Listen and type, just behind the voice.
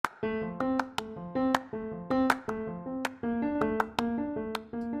Welcome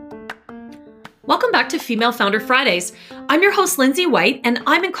back to Female Founder Fridays. I'm your host, Lindsay White, and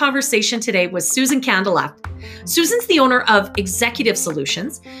I'm in conversation today with Susan Candelap. Susan's the owner of Executive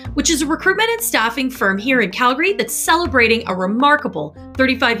Solutions, which is a recruitment and staffing firm here in Calgary that's celebrating a remarkable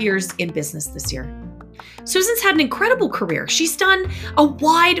 35 years in business this year. Susan's had an incredible career. She's done a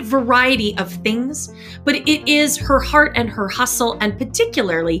wide variety of things, but it is her heart and her hustle, and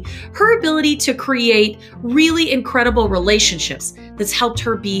particularly her ability to create really incredible relationships that's helped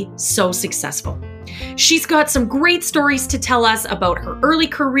her be so successful. She's got some great stories to tell us about her early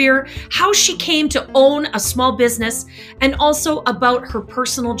career, how she came to own a small business, and also about her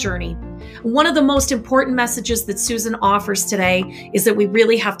personal journey. One of the most important messages that Susan offers today is that we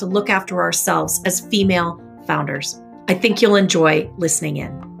really have to look after ourselves as female founders. I think you'll enjoy listening in.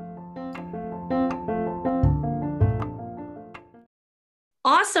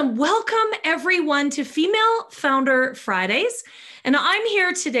 Awesome. Welcome everyone to Female Founder Fridays. And I'm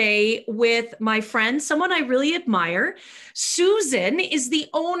here today with my friend, someone I really admire. Susan is the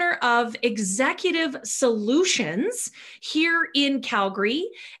owner of Executive Solutions here in Calgary.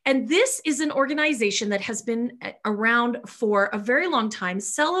 And this is an organization that has been around for a very long time,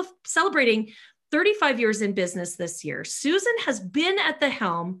 celebrating 35 years in business this year. Susan has been at the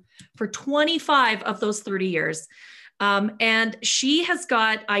helm for 25 of those 30 years. And she has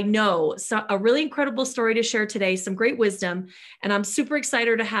got, I know, a really incredible story to share today, some great wisdom, and I'm super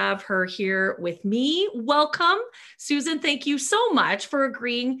excited to have her here with me. Welcome, Susan. Thank you so much for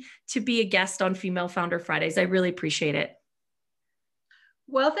agreeing to be a guest on Female Founder Fridays. I really appreciate it.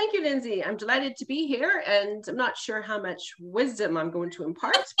 Well, thank you, Lindsay. I'm delighted to be here, and I'm not sure how much wisdom I'm going to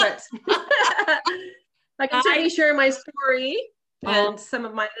impart, but I can certainly share my story and some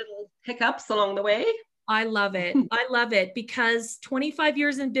of my little hiccups along the way. I love it. I love it because 25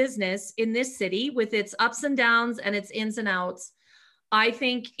 years in business in this city with its ups and downs and its ins and outs, I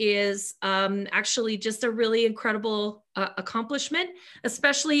think is actually just a really incredible accomplishment,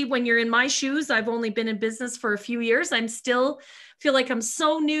 especially when you're in my shoes. I've only been in business for a few years. I'm still feel like I'm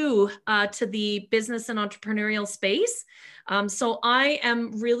so new to the business and entrepreneurial space. So I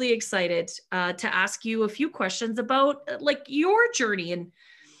am really excited to ask you a few questions about like your journey and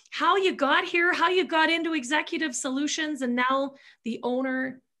how you got here, how you got into Executive Solutions, and now the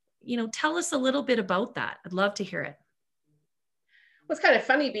owner. Tell us a little bit about that. I'd love to hear it. Well, it's kind of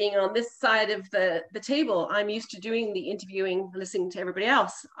funny being on this side of the table. I'm used to doing the interviewing, listening to everybody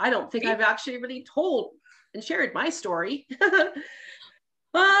else. I don't think I've actually really told and shared my story. So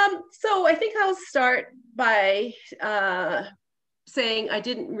I think I'll start by saying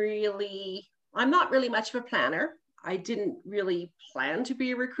I'm not really much of a planner. I didn't really plan to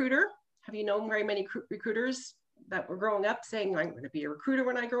be a recruiter. Have you known very many recruiters that were growing up saying, I'm going to be a recruiter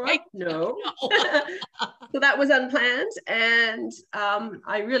when I grow up? No. So that was unplanned. And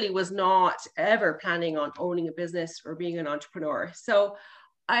I really was not ever planning on owning a business or being an entrepreneur. So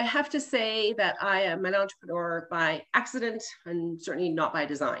I have to say that I am an entrepreneur by accident and certainly not by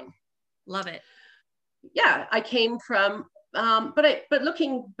design. Love it. Yeah, I came from but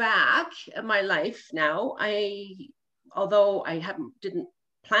looking back at my life now, although I didn't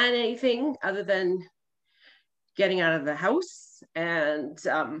plan anything other than getting out of the house and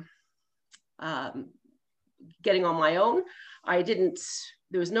getting on my own,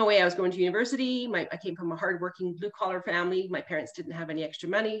 there was no way I was going to university. I came from a hardworking blue collar family. My parents didn't have any extra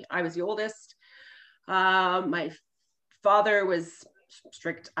money. I was the oldest. My father was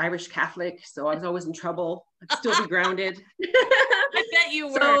strict Irish Catholic, so I was always in trouble. I'd still be grounded. I bet you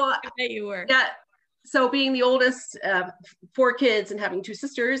were. I bet you were. Yeah. So being the oldest, 4 kids and having 2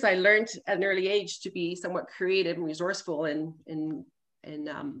 sisters, I learned at an early age to be somewhat creative and resourceful in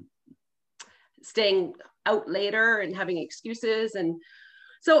staying out later and having excuses. And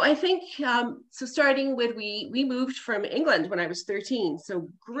so I think, starting with, we moved from England when I was 13. So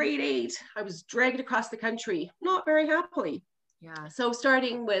grade 8, I was dragged across the country, not very happily. Yeah. So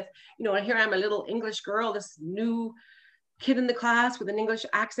starting with, here I'm a little English girl, this new kid in the class with an English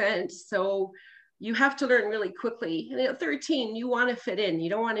accent. So you have to learn really quickly. And at 13, you want to fit in. You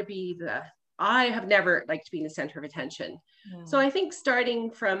don't want to be I have never liked being the center of attention. Yeah. So I think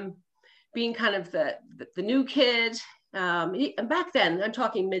starting from being kind of the new kid, and back then, I'm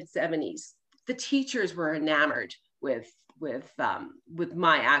talking mid-70s, the teachers were enamored with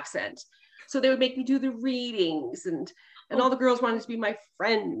my accent. So they would make me do the readings and all the girls wanted to be my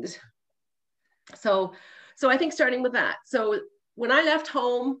friend. So I think starting with that. So when I left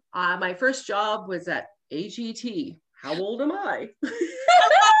home, my first job was at AGT. How old am I?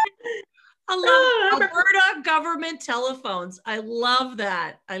 I love Alberta government telephones. I love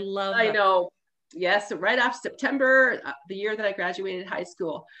that. I love that. I know. Yes. So right after September, the year that I graduated high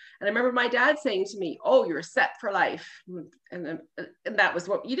school. And I remember my dad saying to me, "Oh, you're set for life." And that was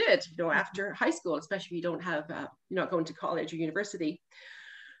what you did, after high school, especially if you don't have, you're not going to college or university.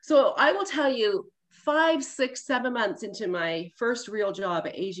 So I will tell you, 5, 6, 7 months into my first real job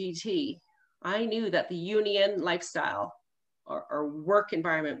at AGT, I knew that the union lifestyle or work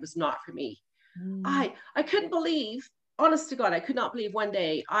environment was not for me. I couldn't believe, honest to God, I could not believe one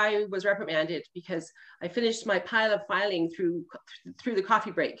day I was reprimanded because I finished my pile of filing through the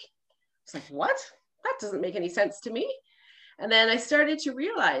coffee break. It's like, what? That doesn't make any sense to me. And then I started to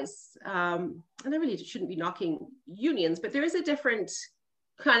realize, and I really shouldn't be knocking unions, but there is a different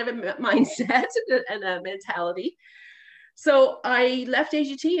kind of a mindset and a mentality. So I left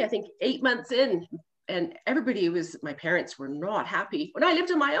AGT, I think 8 months in, and my parents were not happy when I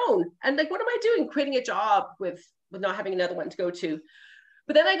lived on my own. And like, what am I doing? Quitting a job with not having another one to go to.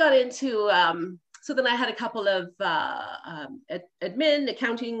 But then I got into, so then I had a couple of admin,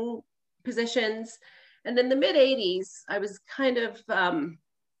 accounting positions. And in the mid 80s, I was kind of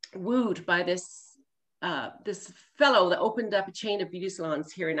wooed by this fellow that opened up a chain of beauty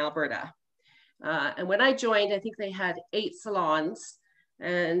salons here in Alberta. And when I joined, I think they had 8 salons.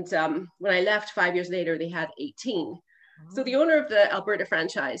 And when I left 5 years later, they had 18. So the owner of the Alberta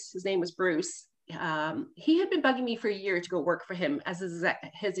franchise, his name was Bruce. He had been bugging me for a year to go work for him as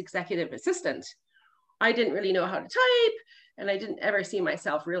his executive assistant. I didn't really know how to type, and I didn't ever see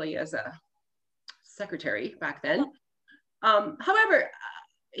myself really as a secretary back then. However,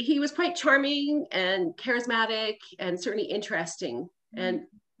 he was quite charming and charismatic and certainly interesting. And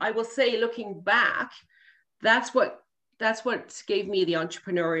I will say, looking back, that's what gave me the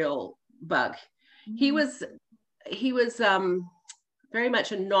entrepreneurial bug. He was very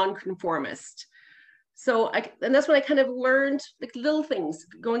much a nonconformist. And that's when I kind of learned like little things.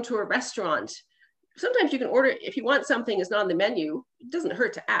 Going to a restaurant, sometimes you can order, if you want something is not on the menu, it doesn't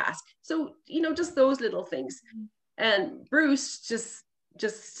hurt to ask. So, just those little things. And Bruce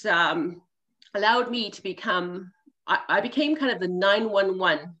just allowed me to become, I became kind of the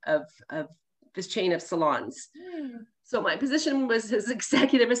 911 of this chain of salons. So my position was his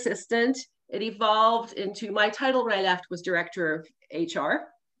executive assistant. It evolved into, my title when I left was director of HR.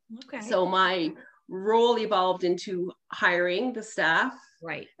 Okay. So my role evolved into hiring the staff.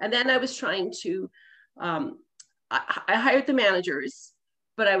 Right. And then I was trying to, I hired the managers,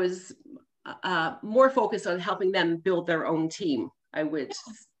 but I was more focused on helping them build their own team. I would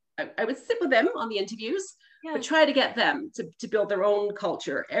sit with them on the interviews, but try to get them to build their own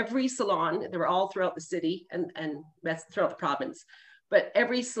culture. Every salon, they were all throughout the city and throughout the province, but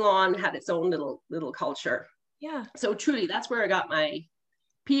every salon had its own little culture. Yeah. So truly, that's where I got my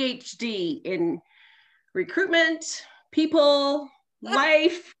PhD in recruitment, people,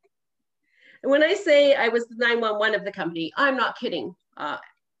 life. And when I say I was the 911 of the company, I'm not kidding.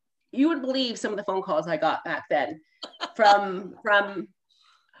 You would believe some of the phone calls I got back then from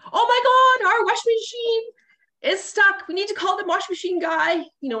oh my God, our washing machine is stuck. We need to call the washing machine guy.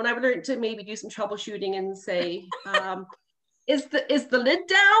 And I would learn to maybe do some troubleshooting and say, is the lid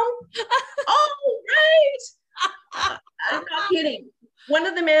down? Oh, right. I'm not kidding. One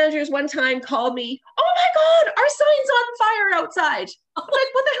of the managers one time called me, "Oh my God, our sign's on fire outside." I'm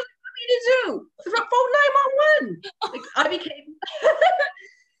like, what the hell do you want me to do? Phone 911. Like, I became,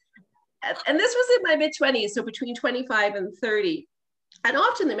 and this was in my mid-20s, so between 25 and 30. And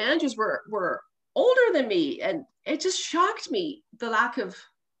often the managers were older than me, and it just shocked me, the lack of,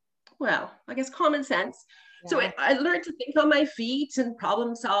 well, I guess common sense. Yeah. So I learned to think on my feet and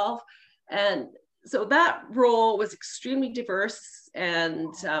problem solve. And so that role was extremely diverse,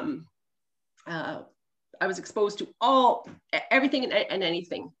 and I was exposed to everything and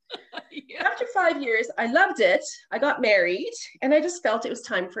anything. Yeah. After 5 years, I loved it. I got married, and I just felt it was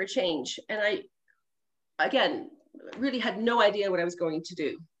time for a change. And I, again, really had no idea what I was going to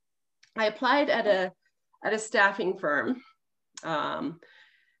do. I applied at a staffing firm.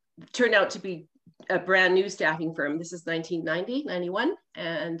 Turned out to be a brand new staffing firm. This is 1990, 91.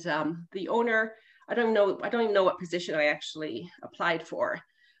 And the owner, I don't even know what position I actually applied for,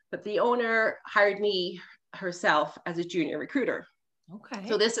 but the owner hired me herself as a junior recruiter. Okay.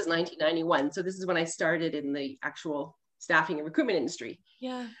 So this is 1991. So this is when I started in the actual staffing and recruitment industry.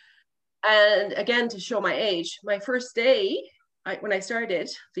 Yeah. And again, to show my age, my first day, when I started,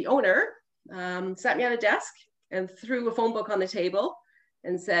 the owner sat me at a desk and threw a phone book on the table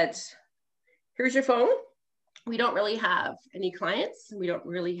and said, "Here's your phone. We don't really have any clients, and we don't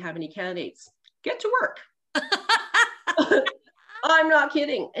really have any candidates. Get to work." I'm not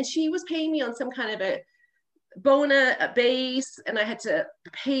kidding. And she was paying me on some kind of a bona, a base, and I had to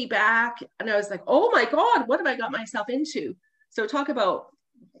pay back. And I was like, oh my God, what have I got myself into? So talk about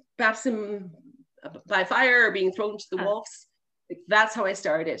baptism by fire or being thrown to the wolves. That's how I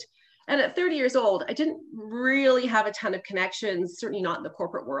started. And at 30 years old, I didn't really have a ton of connections, certainly not in the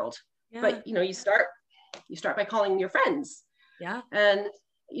corporate world. Yeah. But you start by calling your friends. Yeah. And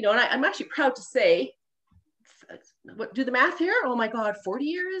and I'm actually proud to say, do the math here. Oh my God, 40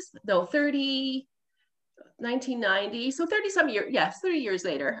 years? No, 30, 1990. So 30 some years, yes, 30 years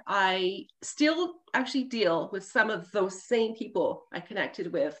later, I still actually deal with some of those same people I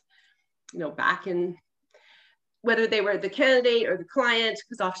connected with, back in, whether they were the candidate or the client,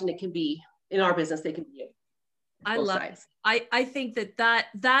 because often it can be, in our business, they can be both sides. I think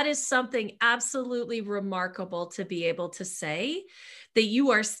that is something absolutely remarkable to be able to say, that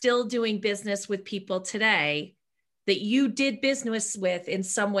you are still doing business with people today that you did business with in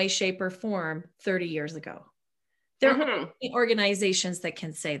some way, shape, or form 30 years ago. There are organizations that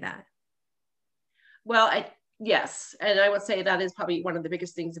can say that. Well, yes. And I would say that is probably one of the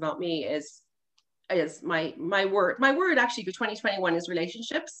biggest things about me is my word. My word actually for 2021 is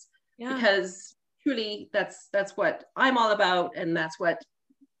relationships. Yeah. Because truly that's what I'm all about. And that's what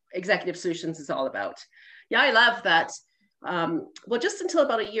Executive Solutions is all about. Yeah, I love that. Well, just until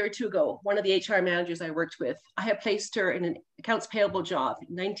about a year or two ago, one of the HR managers I worked with, I had placed her in an accounts payable job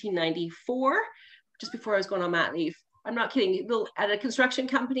in 1994, just before I was going on mat leave. I'm not kidding, at a construction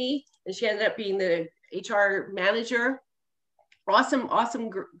company, and she ended up being the HR manager. Awesome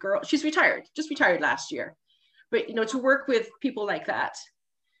girl. She's retired, just retired last year. But, to work with people like that.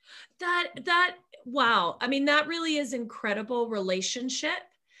 Wow. I mean, that really is incredible relationship,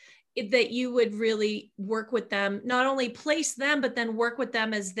 that you would really work with them, not only place them, but then work with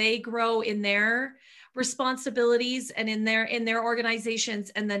them as they grow in their responsibilities and in their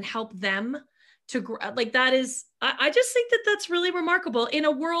organizations, and then help them to grow. Like that is, I just think that that's really remarkable in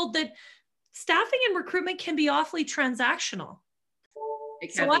a world that staffing and recruitment can be awfully transactional.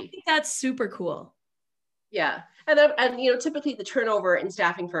 So I think that's super cool. Yeah. And typically the turnover in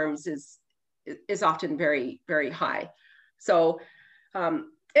staffing firms is often very, very high. So,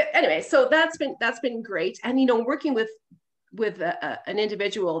 anyway, so that's been great. And, working with an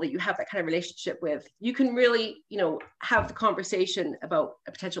individual that you have that kind of relationship with, you can really, have the conversation about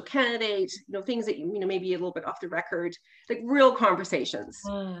a potential candidate, things that, maybe a little bit off the record, like real conversations.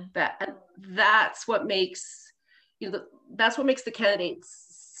 That's what makes, that's what makes the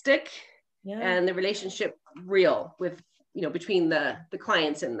candidates stick. Yeah. And the relationship real with, between the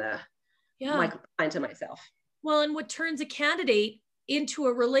clients and my client and myself. Well, and what turns a candidate into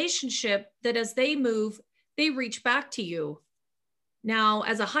a relationship that as they move, they reach back to you now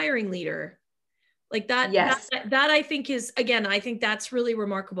as a hiring leader, like that. Yes. That I think is, again, I think that's really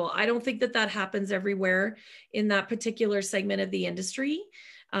remarkable. I don't think that happens everywhere in that particular segment of the industry.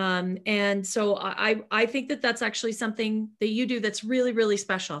 And so I think that that's actually something that you do that's really, really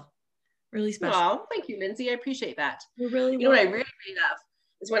special. Really special. Oh, thank you, Lindsay. I appreciate that. You're really what I really, really love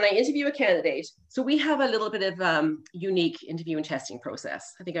is when I interview a candidate. So we have a little bit of unique interview and testing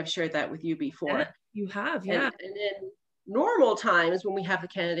process. I think I've shared that with you before. Yeah, you have, yeah. And in normal times when we have the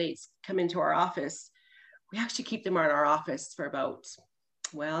candidates come into our office, we actually keep them in our office for about,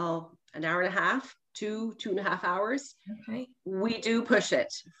 an hour and a half, 2.5 hours. Okay. We do push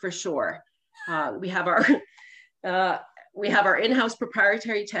it for sure. We have our in-house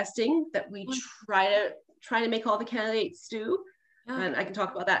proprietary testing that we try to make all the candidates do. Yeah. And I can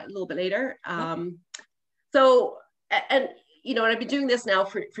talk about that a little bit later. So, and I've been doing this now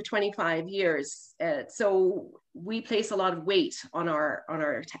for 25 years. So we place a lot of weight on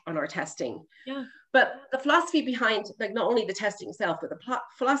our testing. Yeah. But the philosophy behind, like, not only the testing itself, but the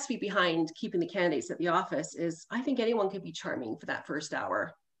philosophy behind keeping the candidates at the office is, I think anyone can be charming for that first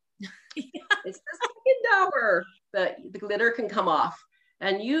hour. Yeah. It's the second hour that the glitter can come off,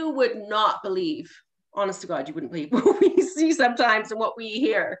 and you would not believe, honest to God, you wouldn't believe what we see sometimes and what we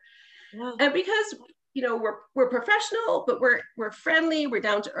hear. Yeah. And because we're professional, but we're friendly, we're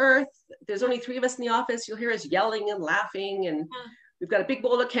down to earth. There's only 3 of us in the office. You'll hear us yelling and laughing, and we've got a big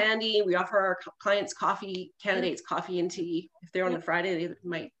bowl of candy. We offer our candidates coffee and tea. If they're on a Friday, they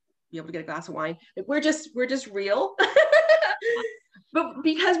might be able to get a glass of wine. Like, we're just real. But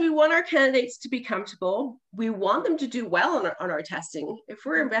because we want our candidates to be comfortable, we want them to do well on our testing. If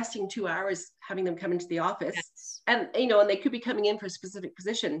we're investing 2 hours having them come into the office, yes, and they could be coming in for a specific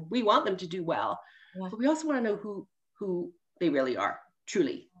position, we want them to do well. Yeah. But we also want to know who they really are.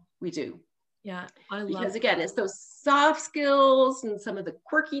 Truly, we do. Yeah, I love because again, it's those soft skills and some of the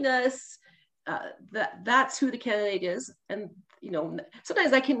quirkiness. That's who the candidate is, and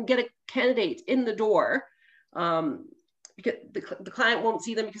sometimes I can get a candidate in the door, because the client won't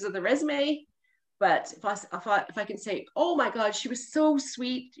see them because of the resume. But if I can say, oh my God, she was so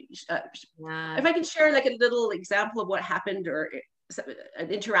sweet. If I can share like a little example of what happened or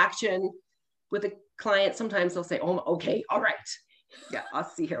an interaction with a client, sometimes they'll say, oh, okay, all right. Yeah, I'll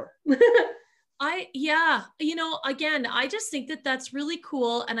see her. Again, I just think that that's really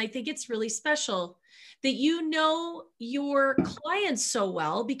cool. And I think it's really special that you know your clients so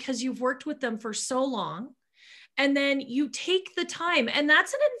well because you've worked with them for so long. And then you take the time, and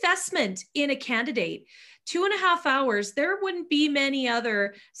that's an investment in a candidate. 2.5 hours. There wouldn't be many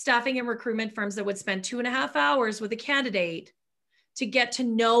other staffing and recruitment firms that would spend 2.5 hours with a candidate to get to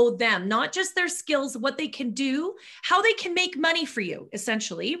know them, not just their skills, what they can do, how they can make money for you,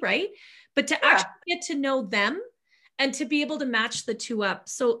 essentially, right? But to actually get to know them and to be able to match the two up.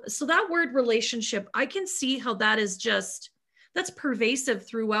 So that word relationship, I can see how that is that's pervasive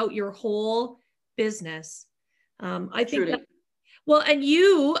throughout your whole business. I think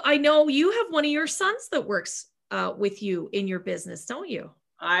I know you have one of your sons that works with you in your business, don't you?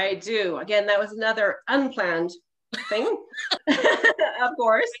 I do. Again, that was another unplanned thing, of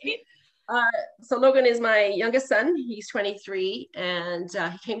course. So Logan is my youngest son. He's 23, and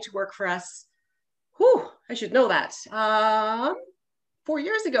he came to work for us. I should know that. 4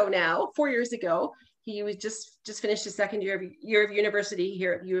 years ago now. 4 years ago, he was just finished his second year of university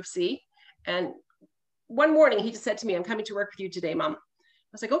here at U of C, and one morning he just said to me, I'm coming to work with you today, Mom. I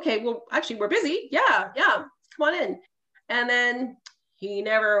was like, okay, well, actually, we're busy. Yeah, come on in. And then he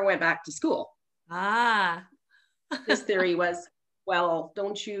never went back to school. His theory was, well,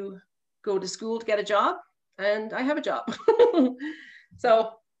 don't you go to school to get a job? And I have a job.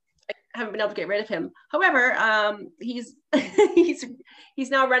 So I haven't been able to get rid of him. However, he's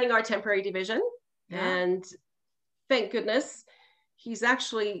now running our temporary division. Yeah. And thank goodness he's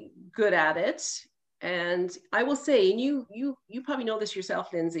actually good at it. And I will say, and you probably know this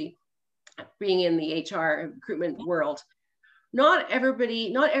yourself, Lindsay, being in the HR recruitment world, not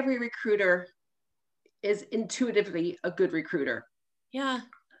every recruiter is intuitively a good recruiter. Yeah,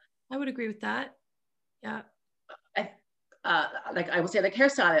 I would agree with that. Yeah. Like I will say, like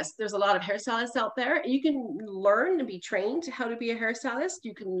hairstylists, there's a lot of hairstylists out there. You can learn and be trained how to be a hairstylist.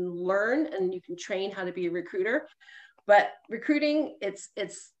 You can learn and you can train how to be a recruiter. But recruiting, it's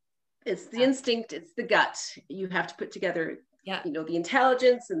the instinct, it's the gut. You have to put together, the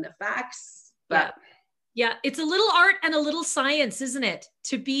intelligence and the facts. But yeah, it's a little art and a little science, isn't it?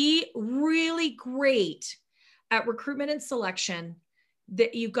 To be really great at recruitment and selection,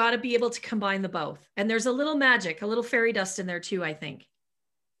 that you've got to be able to combine the both. And there's a little magic, a little fairy dust in there too, I think.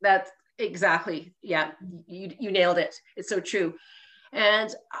 That's exactly. Yeah, you nailed it. It's so true.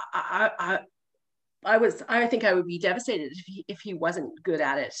 And I think I would be devastated if he wasn't good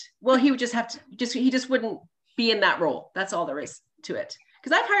at it. Well, he would just have to he just wouldn't be in that role. That's all there is to it.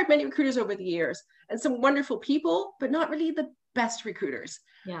 Because I've hired many recruiters over the years and some wonderful people, but not really the best recruiters.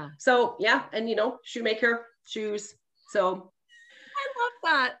 Yeah. So and shoemaker, shoes. So I love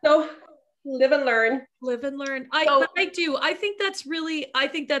that. So live and learn. Live and learn. I do. I think that's really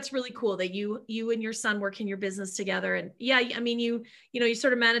cool that you and your son work in your business together. And I mean, you're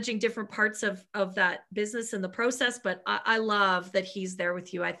sort of managing different parts of that business and the process, but I love that he's there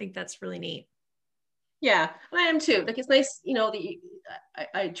with you. I think that's really neat. Yeah, I am too. Like, it's nice,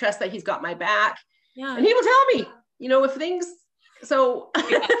 I trust that he's got my back. Yeah. And he will tell me, if things, so.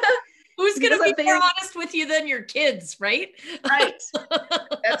 Yeah. Who's going to be more honest with you than your kids, right? Right.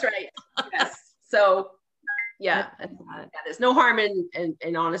 That's right. Yes. So, there's no harm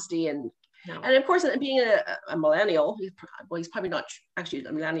in honesty. And of course, being a millennial, he's probably not actually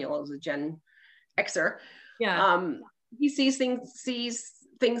a millennial, as a Gen Xer. Yeah. He sees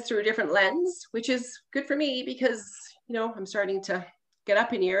things through a different lens, which is good for me because, I'm starting to get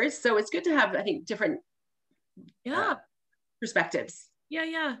up in years. So it's good to have, I think, different perspectives.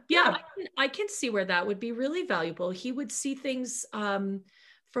 Yeah. I can see where that would be really valuable. He would see things from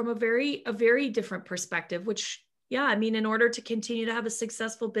a very different perspective, which, I mean, in order to continue to have a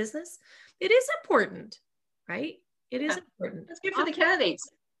successful business, it is important, right? It is important. It's good for the candidates.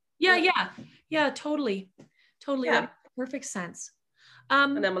 Yeah, totally. Yeah. That makes perfect sense.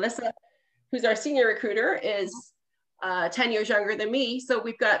 And then Melissa, who's our senior recruiter, is 10 years younger than me. So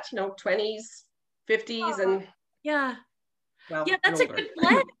we've got, 20s, 50s, and that's a good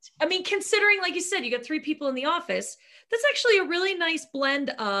blend. I mean, considering, like you said, you got 3 people in the office, that's actually a really nice blend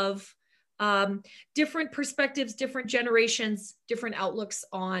of different perspectives, different generations, different outlooks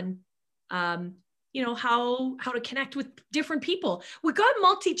on, how to connect with different people. We got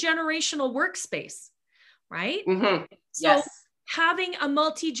multi-generational workspace, right? Mm-hmm. So having a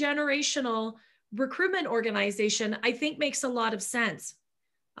multi-generational recruitment organization, I think makes a lot of sense,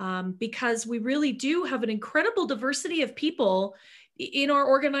 because we really do have an incredible diversity of people in our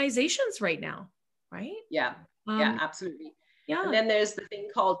organizations right now, right? Yeah, yeah, absolutely. Yeah. And then there's the thing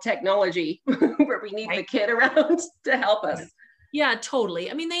called technology where we need the kid around to help us. Yeah,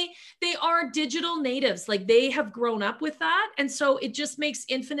 totally. I mean, they are digital natives, like they have grown up with that. And so it just makes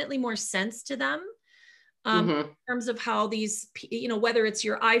infinitely more sense to them. In terms of how these, whether it's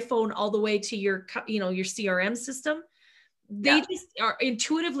your iPhone all the way to your, your CRM system, they just are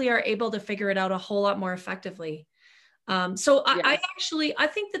intuitively are able to figure it out a whole lot more effectively. So I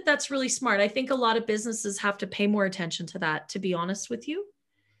think that that's really smart. I think a lot of businesses have to pay more attention to that, to be honest with you.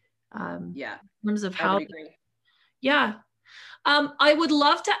 In terms of how, I would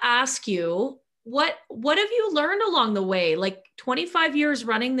love to ask you, what have you learned along the way? Like 25 years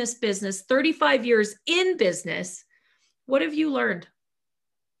running this business, 35 years in business. What have you learned?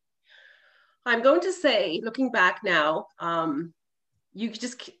 I'm going to say, looking back now, you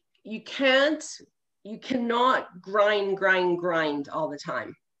cannot grind all the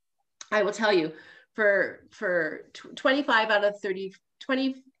time. I will tell you, for 25 out of 30,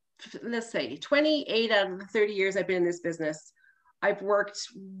 20, let's say 28 out of the 30 years I've been in this business, I've worked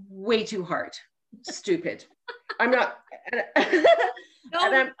way too hard. Stupid. I'm not, and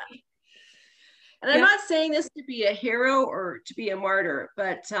I'm not saying this to be a hero or to be a martyr,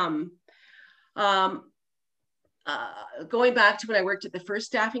 but going back to when I worked at the first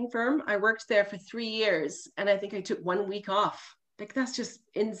staffing firm, I worked there for 3 years, and I think I took 1 week off. Like, that's just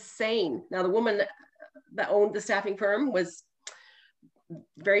insane. Now, the woman that owned the staffing firm was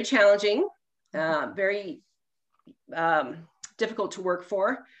very challenging, very difficult to work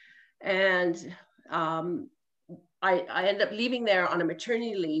for. And I ended up leaving there on a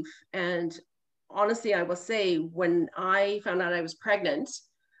maternity leave. And honestly, I will say, when I found out I was pregnant,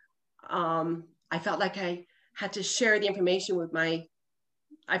 I felt like I had to share the information with I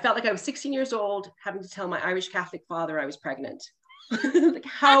felt like I was 16 years old, having to tell my Irish Catholic father I was pregnant. Like,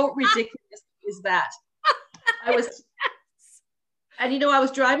 how ridiculous is that? I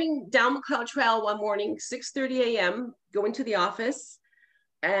was driving down McLeod Trail one morning, 6:30 a.m., going to the office,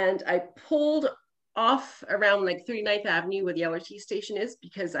 and I pulled off around like 39th Avenue where the LRT station is,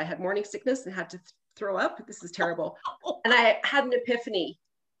 because I had morning sickness and had to throw up. This is terrible. And I had an epiphany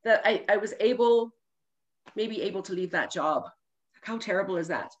that I was maybe able to leave that job. How terrible is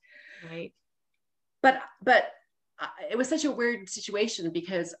that? Right. But it was such a weird situation,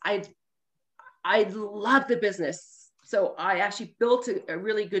 because I love the business. So I actually built a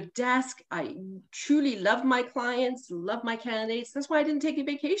really good desk. I truly love my clients, love my candidates. That's why I didn't take a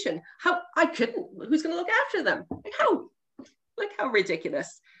vacation. I couldn't. Who's going to look after them? Like how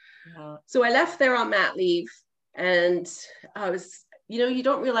ridiculous. Yeah. So I left there on mat leave, and I was, you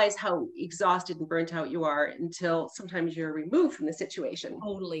don't realize how exhausted and burnt out you are until sometimes you're removed from the situation.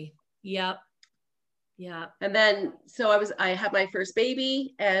 Totally. Yep. Yeah. And then, so I had my first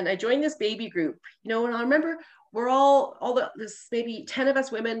baby, and I joined this baby group, and I remember we're this maybe 10 of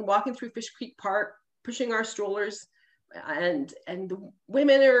us women walking through Fish Creek Park, pushing our strollers, and the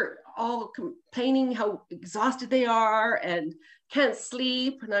women are all complaining how exhausted they are and can't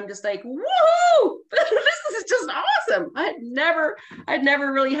sleep. And I'm just like, woohoo, this is just awesome. I'd never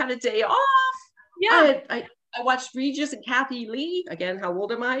really had a day off. Yeah. I watched Regis and Kathy Lee, again, how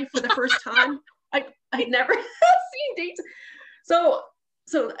old am I, for the first time. I'd never seen dates. So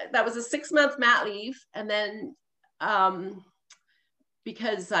that was a 6-month mat leave. And then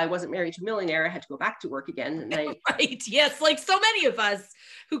because I wasn't married to a millionaire, I had to go back to work again. And right. Yes. Like so many of us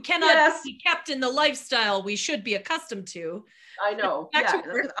who cannot be kept in the lifestyle we should be accustomed to. I know. Yeah.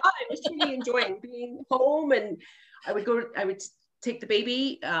 I was really enjoying being home, and I would take the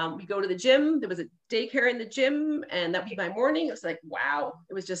baby. We go to the gym. There was a daycare in the gym, and that would be my morning. It was like, wow.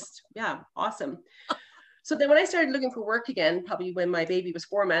 It was just, awesome. So then when I started looking for work again, probably when my baby was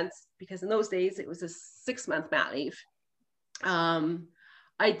 4 months, because in those days it was a 6-month mat leave,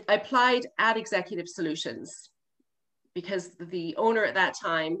 I applied at Executive Solutions, because the owner at that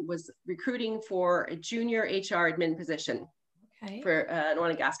time was recruiting for a junior HR admin position for an oil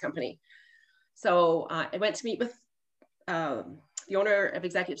and gas company. So I went to meet with the owner of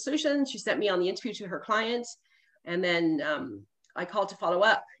Executive Solutions. She sent me on the interview to her client, and then I called to follow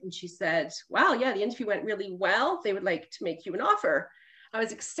up, and she said, wow, yeah, the interview went really well. They would like to make you an offer. I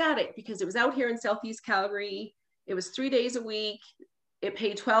was ecstatic, because it was out here in Southeast Calgary. It was 3 days a week. It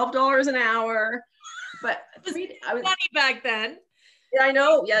paid $12 an hour, but I was money back then. Yeah, I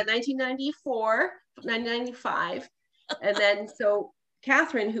know. Yeah. 1994, 1995. And then, so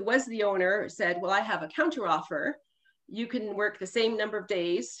Catherine, who was the owner, said, well, I have a counter offer. you can work the same number of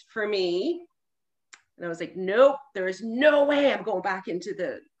days for me. And I was like, nope, there is no way I'm going back into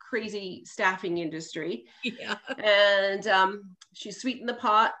the crazy staffing industry. Yeah. And she sweetened the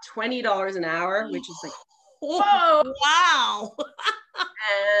pot, $20 an hour, which is like, whoa, wow.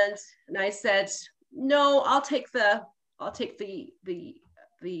 and I said, no, I'll take the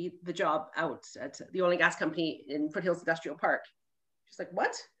job out at the oil and gas company in Foothills Industrial Park. She's like,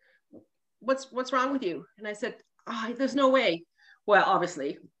 what's wrong with you? And I said, oh, there's no way. Well,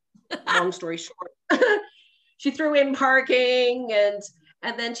 obviously, long story short, she threw in parking,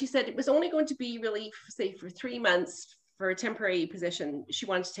 and then she said it was only going to be really, say, for 3 months for a temporary position. She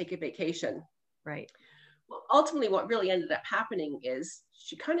wanted to take a vacation. Right. Well, ultimately, what really ended up happening is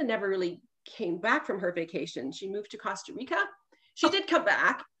she kind of never really came back from her vacation. She moved to Costa Rica. She did come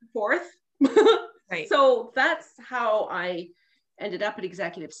back forth. Right. So that's how I ended up at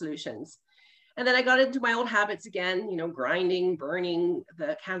Executive Solutions. And then I got into my old habits again, you know, grinding, burning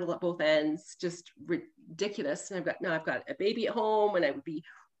the candle at both ends, just ridiculous. And I've got a baby at home, and I would be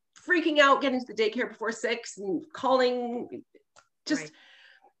freaking out getting to the daycare before 6 and calling just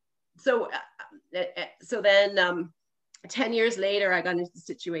right. So then 10 years later, I got into the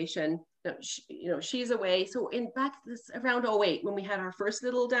situation. She's away. So in back this around 2008, when we had our first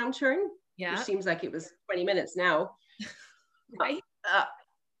little downturn, which seems like it was 20 minutes now. Right.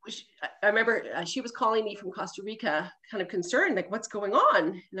 I remember she was calling me from Costa Rica, kind of concerned, like, what's going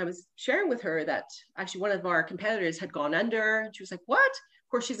on? And I was sharing with her that actually one of our competitors had gone under. And she was like, what? Of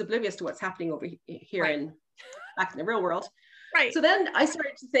course, she's oblivious to what's happening over here right. Back in the real world. Right. So then I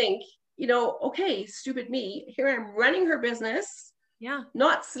started to think, okay, stupid me. Here I am running her business. Yeah.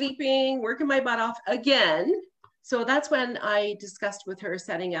 Not sleeping, working my butt off again. So that's when I discussed with her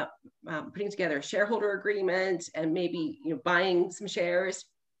setting up, putting together a shareholder agreement and maybe, buying some shares.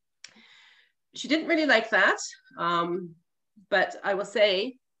 She didn't really like that. But I will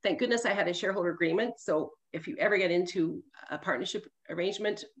say, thank goodness I had a shareholder agreement. So if you ever get into a partnership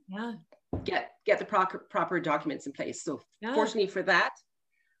arrangement, get the proper documents in place. So fortunately for that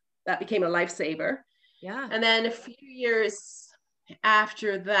became a lifesaver. Yeah. And then a few years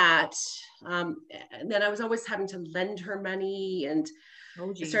after that, and then I was always having to lend her money, and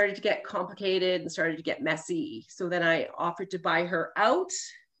it started to get complicated and started to get messy. So then I offered to buy her out,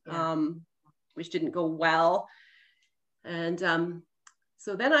 which didn't go well. And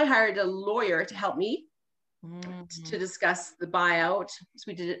so then I hired a lawyer to help me to discuss the buyout. So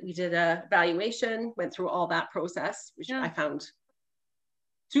we did a valuation, went through all that process, which I found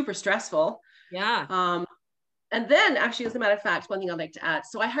super stressful. Yeah. And then actually, as a matter of fact, one thing I'd like to add.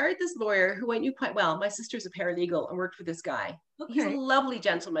 So I hired this lawyer who I knew quite well. My sister's a paralegal and worked with this guy. Okay. He's a lovely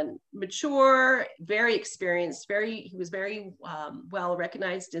gentleman, mature, very experienced, he was very well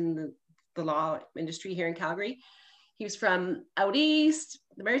recognized in the law industry here in Calgary. He was from out east,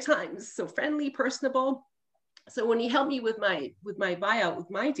 the Maritimes, so friendly, personable. So when he helped me with my buyout, with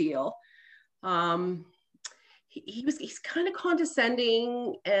my deal, he's kind of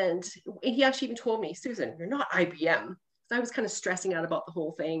condescending, and he actually even told me, Susan, you're not IBM. So I was kind of stressing out about the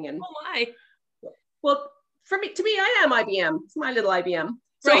whole thing. And oh my. Well, to me, I am IBM. It's my little IBM.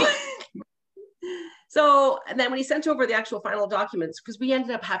 So, right. So, and then when he sent over the actual final documents, because we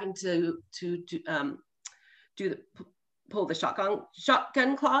ended up having to pull the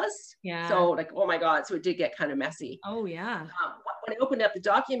shotgun clause. Yeah. So like, oh my God. So it did get kind of messy. Oh yeah. When I opened up the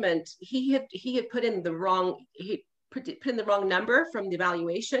document, he had put in the wrong, put in the wrong number from the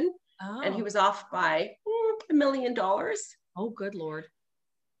evaluation. Oh. And he was off by $1 million. Oh, good Lord.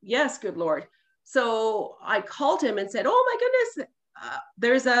 Yes. Good Lord. So I called him and said, oh my goodness,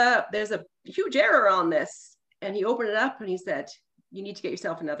 there's a huge error on this. And he opened it up and he said, you need to get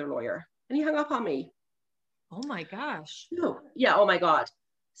yourself another lawyer. And he hung up on me. Oh my gosh. No. Yeah. Oh my God.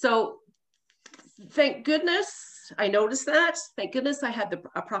 So thank goodness I noticed that. Thank goodness I had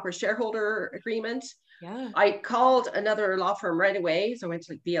a proper shareholder agreement. Yeah. I called another law firm right away. So I went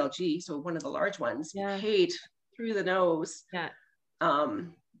to like BLG. So one of the large ones, paid through the nose. Yeah.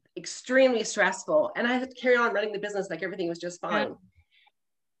 Extremely stressful. And I had to carry on running the business like everything was just fine. Yeah.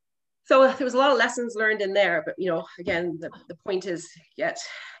 So there was a lot of lessons learned in there. But, again, the point is get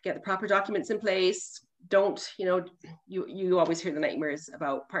the proper documents in place. Don't, you always hear the nightmares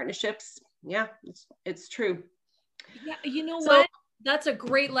about partnerships. Yeah, it's true. Yeah, what? That's a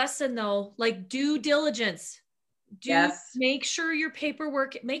great lesson though. Like due diligence. Make sure your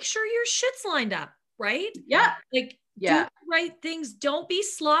paperwork, make sure your shit's lined up, right? Yeah. Like do the right things. Don't be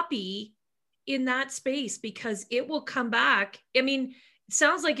sloppy in that space because it will come back. I mean, it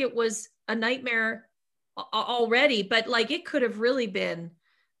sounds like it was a nightmare already, but like it could have really been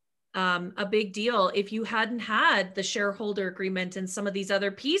a big deal if you hadn't had the shareholder agreement and some of these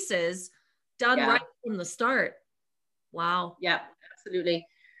other pieces done right from the start. Wow. Yeah, absolutely.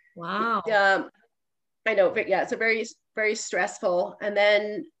 Wow. I know. Yeah, it's a very, very stressful. What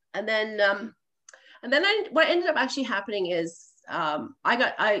ended up actually happening is I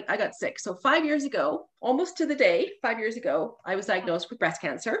got sick. So 5 years ago, almost to the day, 5 years ago, I was diagnosed with breast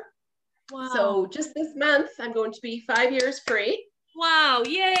cancer. Wow. So just this month, I'm going to be 5 years free. Wow.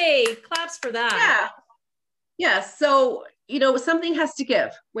 Yay. Claps for that. Yeah. Yeah. So, something has to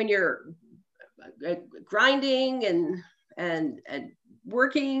give when you're grinding and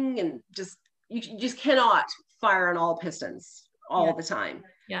working, and you just cannot fire on all pistons all the time.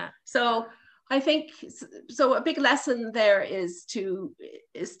 Yeah. So I think a big lesson there is to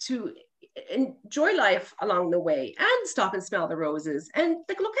enjoy life along the way and stop and smell the roses and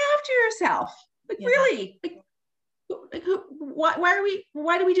look after yourself. Really,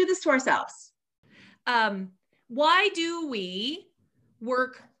 why do we do this to ourselves? Why do we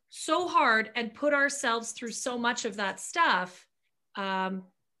work so hard and put ourselves through so much of that stuff? We're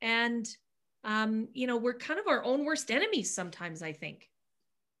kind of our own worst enemies sometimes, I think.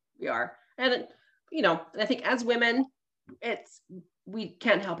 We are. And, I think as women, we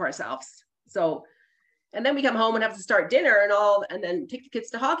can't help ourselves. So, and then we come home and have to start dinner and then take the kids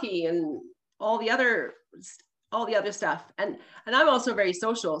to hockey and all the other stuff. And I'm also very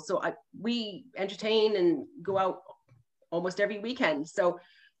social. So we entertain and go out almost every weekend. So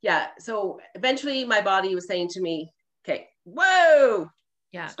yeah. So eventually my body was saying to me, okay, whoa,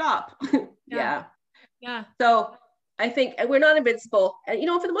 stop. Yeah. So I think we're not invincible. And,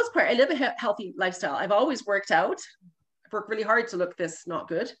 for the most part, I live a healthy lifestyle. I've always worked out. I've worked really hard to look this not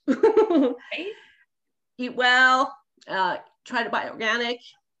good. Right? Eat well, try to buy organic.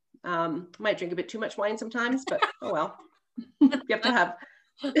 Might drink a bit too much wine sometimes, but oh well. You have to have.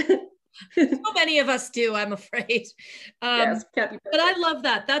 So many of us do, I'm afraid. Yes, can't be perfect. But I love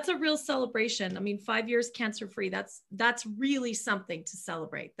that. That's a real celebration. I mean, 5 years cancer-free. That's really something to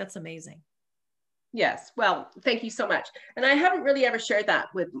celebrate. That's amazing. Yes. Well, thank you so much. And I haven't really ever shared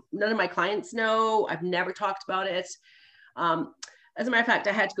that with none of my clients. No, I've never talked about it. As a matter of fact,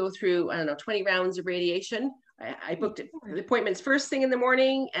 I had to go through, 20 rounds of radiation. I booked the appointments first thing in the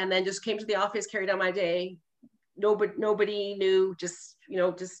morning and then just came to the office, carried on my day. Nobody knew, just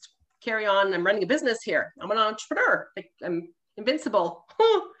carry on. I'm running a business here. I'm an entrepreneur. I'm invincible.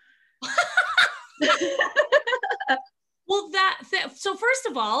 Well, so first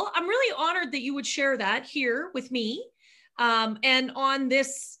of all, I'm really honored that you would share that here with me and on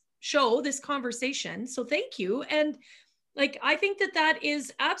this show, this conversation. So thank you. And I think that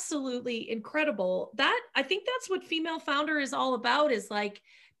is absolutely incredible. I think that's what Female Founder is all about, is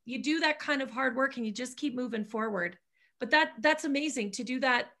you do that kind of hard work and you just keep moving forward. But that's amazing to do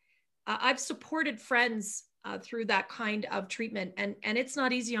that. I've supported friends through that kind of treatment, and it's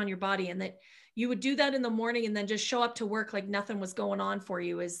not easy on your body, and that you would do that in the morning and then just show up to work like nothing was going on for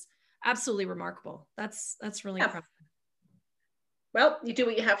you is absolutely remarkable. That's really impressive. Well, you do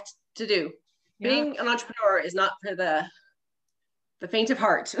what you have to do. Yeah. Being an entrepreneur is not for the faint of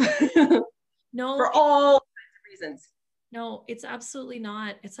heart. No, for all kinds of reasons. No, it's absolutely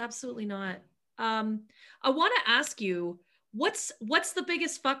not. It's absolutely not. I want to ask you, what's the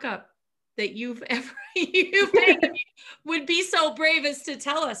biggest fuck up that you've made? Would be so brave as to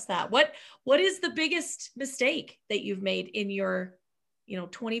tell us that. What is the biggest mistake that you've made in your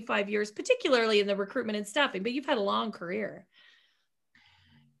 25 years, particularly in the recruitment and staffing, but you've had a long career?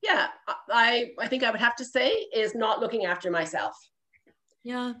 Yeah, I think I would have to say is not looking after myself.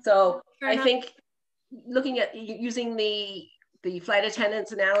 Yeah. So I think looking at using the flight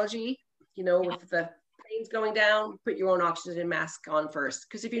attendants analogy, with the planes going down, put your own oxygen mask on first.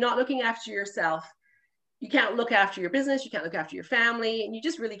 Because if you're not looking after yourself, you can't look after your business, you can't look after your family, and you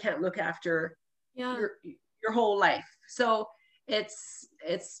just really can't look after your whole life. So it's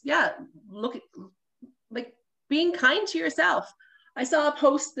being kind to yourself. I saw a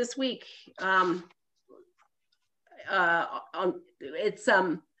post this week.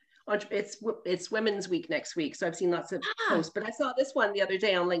 It's Women's Week next week, so I've seen lots of posts. But I saw this one the other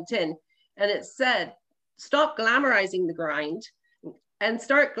day on LinkedIn, and it said, "Stop glamorizing the grind and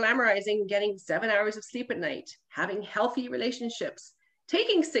start glamorizing getting 7 hours of sleep at night, having healthy relationships,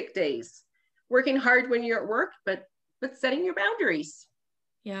 taking sick days, working hard when you're at work, but setting your boundaries."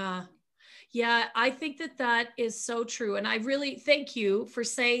 Yeah, I think that is so true. And I really thank you for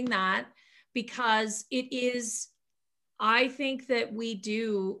saying that, because it is, I think that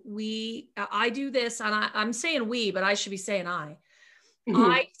I do this, and I'm saying we, but I should be saying I. Mm-hmm.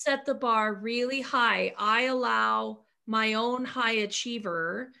 I set the bar really high. I allow my own high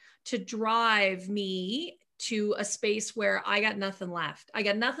achiever to drive me to a space where I got nothing left. I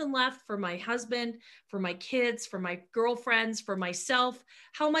got nothing left for my husband, for my kids, for my girlfriends, for myself.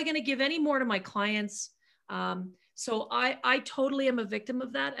 How am I going to give any more to my clients? So I totally am a victim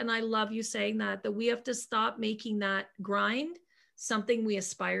of that. And I love you saying that we have to stop making that grind something we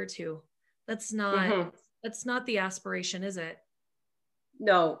aspire to. That's not the aspiration, is it?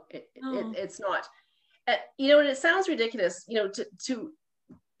 No, it's not. You know, and it sounds ridiculous, you know, to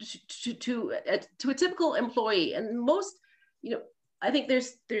a typical employee. And most, you know, I think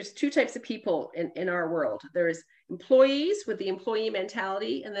there's two types of people in our world. There's employees with the employee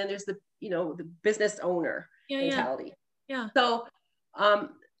mentality, and then there's the, you know, the business owner mentality. Yeah. So,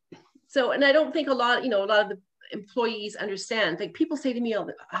 and I don't think a lot of the employees understand. Like, people say to me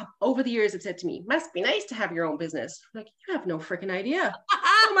over the years, have said to me, "Must be nice to have your own business." I'm like, you have no freaking idea.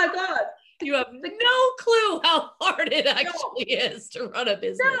 Oh my God. You have no clue how hard it actually is to run a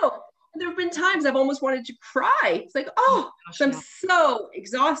business. No. There have been times I've almost wanted to cry. It's like, oh gosh, I'm so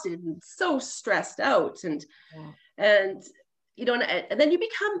exhausted and so stressed out. And you know, and then you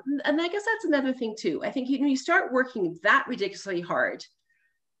become, and I guess that's another thing too. I think when you start working that ridiculously hard,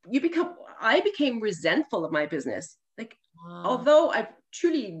 I became resentful of my business. Like, although I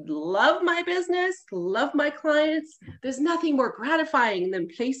truly love my business, love my clients, there's nothing more gratifying than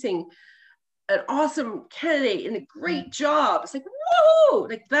placing an awesome candidate in a great job. It's like, whoa,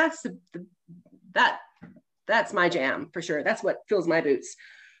 like that's that's my jam for sure. That's what fills my boots.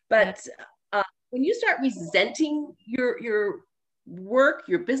 But when you start resenting your work,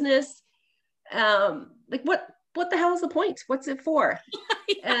 your business, like what the hell is the point? What's it for?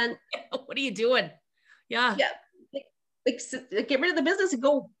 And what are you doing? Yeah. Like get rid of the business and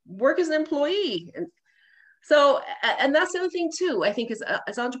go work as an employee. And so, and that's the other thing too, I think,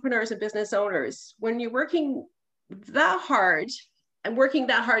 as entrepreneurs and business owners, when you're working that hard and working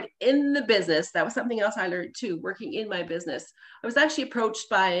that hard in the business, that was something else I learned too, working in my business. I was actually approached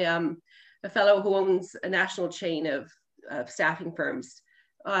by a fellow who owns a national chain of staffing firms.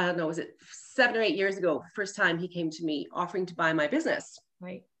 I don't know, was it 7 or 8 years ago? First time he came to me offering to buy my business.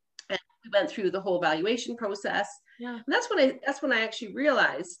 Right. And we went through the whole valuation process. Yeah. And that's when I actually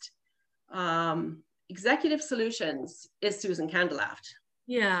realized Executive Solutions is Susan Candelaft.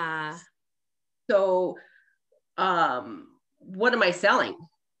 Yeah. So what am I selling?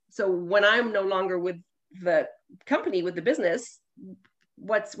 So when I'm no longer with the company, with the business,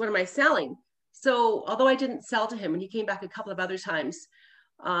 what am I selling? So although I didn't sell to him, and he came back a couple of other times,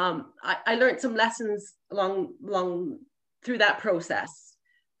 I learned some lessons along through that process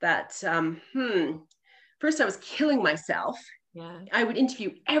that first I was killing myself. Yeah. I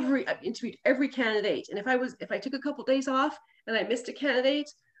interviewed every candidate. And if I took a couple of days off and I missed a candidate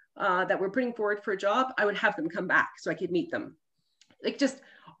that we're putting forward for a job, I would have them come back so I could meet them. Like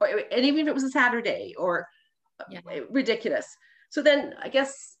and even if it was a Saturday or ridiculous. So then I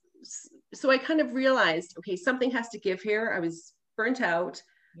guess, so I kind of realized, okay, something has to give here. I was burnt out.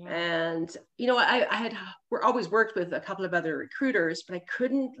 Yeah. And, you know, we're always worked with a couple of other recruiters, but I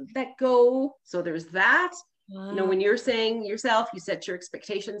couldn't let go. So there's that. You know, when you're saying yourself, you set your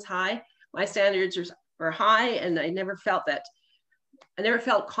expectations high. My standards are high, and I never felt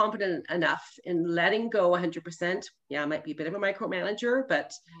confident enough in letting go 100%. Yeah, I might be a bit of a micromanager,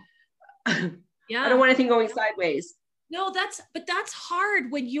 but I don't want anything going sideways. No, but that's hard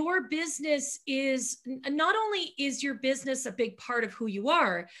when your business is, not only is your business a big part of who you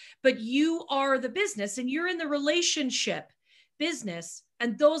are, but you are the business and you're in the relationship business,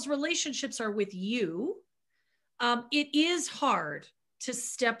 and those relationships are with you. It is hard to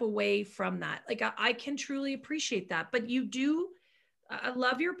step away from that. Like I can truly appreciate that, but I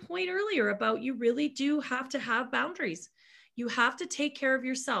love your point earlier about you really do have to have boundaries. You have to take care of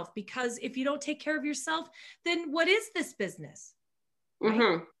yourself, because if you don't take care of yourself, then what is this business? Right?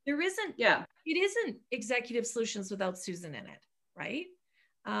 Mm-hmm. It isn't Executive Solutions without Susan in it. Right.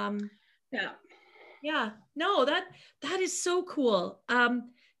 Yeah. No, that is so cool.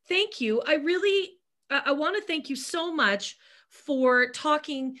 Thank you. I want to thank you so much for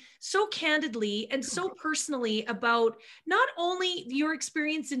talking so candidly and so personally about not only your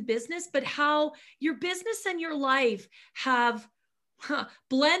experience in business, but how your business and your life have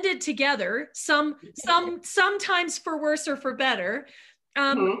blended together, sometimes for worse or for better.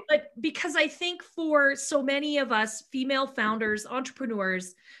 But because I think for so many of us female founders,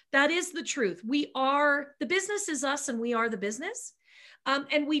 entrepreneurs, that is the truth. The business is us and we are the business.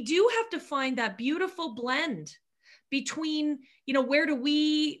 And we do have to find that beautiful blend between, you know, where do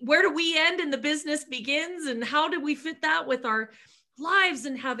we end and the business begins, and how do we fit that with our lives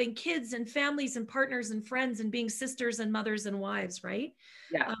and having kids and families and partners and friends and being sisters and mothers and wives, right?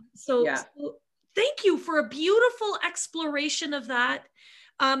 Yeah. So thank you for a beautiful exploration of that.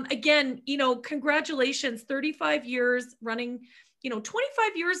 Again, congratulations, 35 years running,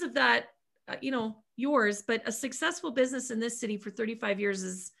 25 years of that, yours, but a successful business in this city for 35 years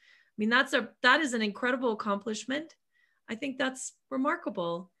is, that is an incredible accomplishment. I think that's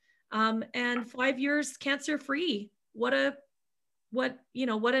remarkable. And 5 years cancer-free. What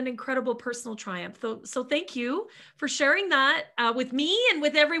an incredible personal triumph. So thank you for sharing that with me and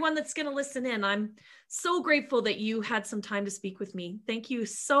with everyone that's going to listen in. I'm so grateful that you had some time to speak with me. Thank you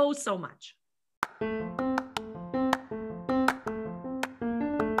so, so much.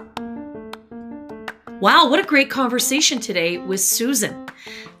 Wow, what a great conversation today with Susan.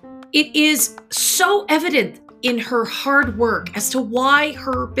 It is so evident in her hard work as to why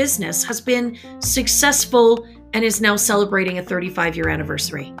her business has been successful and is now celebrating a 35-year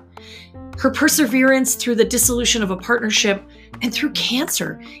anniversary. Her perseverance through the dissolution of a partnership and through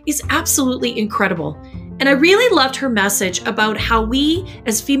cancer is absolutely incredible. And I really loved her message about how we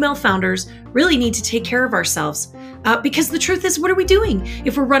as female founders really need to take care of ourselves. Because the truth is, what are we doing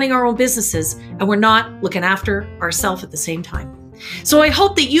if we're running our own businesses and we're not looking after ourselves at the same time? So I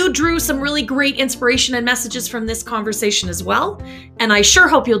hope that you drew some really great inspiration and messages from this conversation as well. And I sure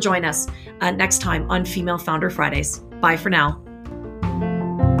hope you'll join us next time on Female Founder Fridays. Bye for now.